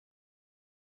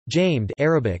Jameed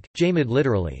Arabic, Jameed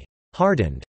literally,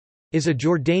 hardened, is a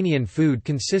Jordanian food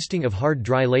consisting of hard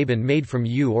dry laban made from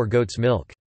ewe or goat's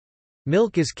milk.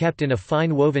 Milk is kept in a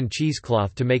fine woven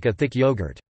cheesecloth to make a thick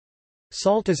yogurt.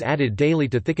 Salt is added daily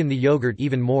to thicken the yogurt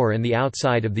even more, and the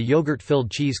outside of the yogurt-filled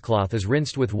cheesecloth is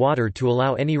rinsed with water to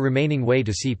allow any remaining whey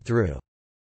to seep through.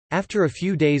 After a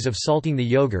few days of salting the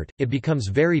yogurt, it becomes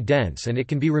very dense and it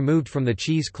can be removed from the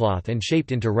cheesecloth and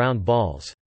shaped into round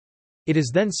balls. It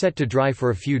is then set to dry for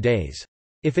a few days.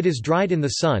 If it is dried in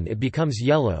the sun, it becomes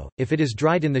yellow; if it is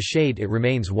dried in the shade, it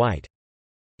remains white.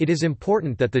 It is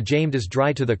important that the jameed is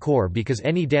dry to the core because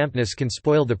any dampness can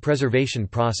spoil the preservation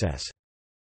process.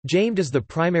 Jameed is the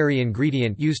primary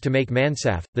ingredient used to make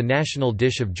mansaf, the national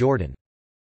dish of Jordan.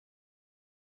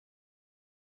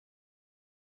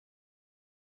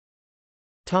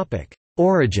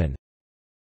 Origin.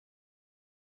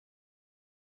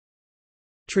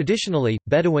 Traditionally,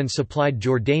 Bedouins supplied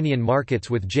Jordanian markets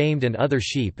with jameed and other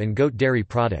sheep and goat dairy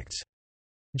products.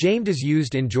 Jameed is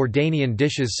used in Jordanian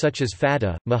dishes such as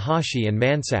fata, mahashi and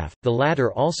mansaf, the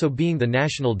latter also being the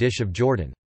national dish of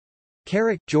Jordan.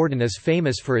 Karak, Jordan is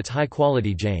famous for its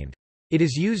high-quality jameed. It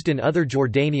is used in other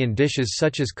Jordanian dishes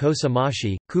such as kosa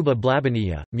mashi, kuba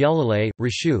blabaniya, myalaleh,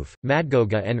 reshuf,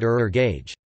 madgoga and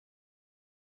gage.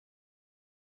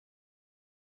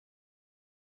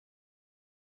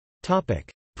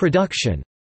 Production.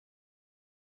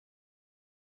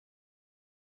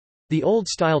 The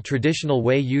old-style traditional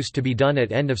way used to be done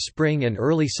at end of spring and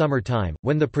early summer time,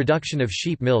 when the production of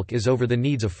sheep milk is over the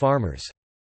needs of farmers.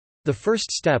 The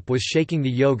first step was shaking the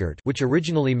yogurt, which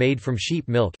originally made from sheep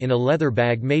milk, in a leather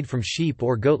bag made from sheep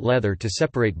or goat leather to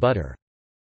separate butter.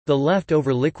 The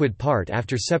leftover liquid part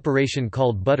after separation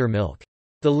called buttermilk.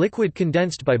 The liquid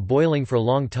condensed by boiling for a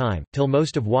long time, till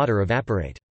most of water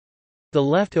evaporate. The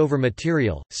leftover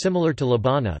material, similar to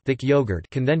labana, thick yogurt,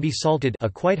 can then be salted a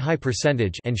quite high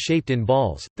percentage and shaped in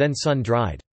balls, then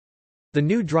sun-dried. The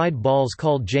new dried balls,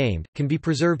 called jameed, can be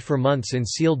preserved for months in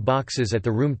sealed boxes at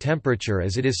the room temperature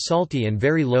as it is salty and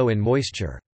very low in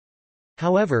moisture.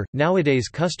 However, nowadays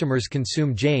customers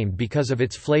consume jameed because of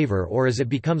its flavor or as it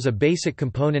becomes a basic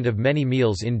component of many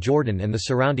meals in Jordan and the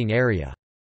surrounding area.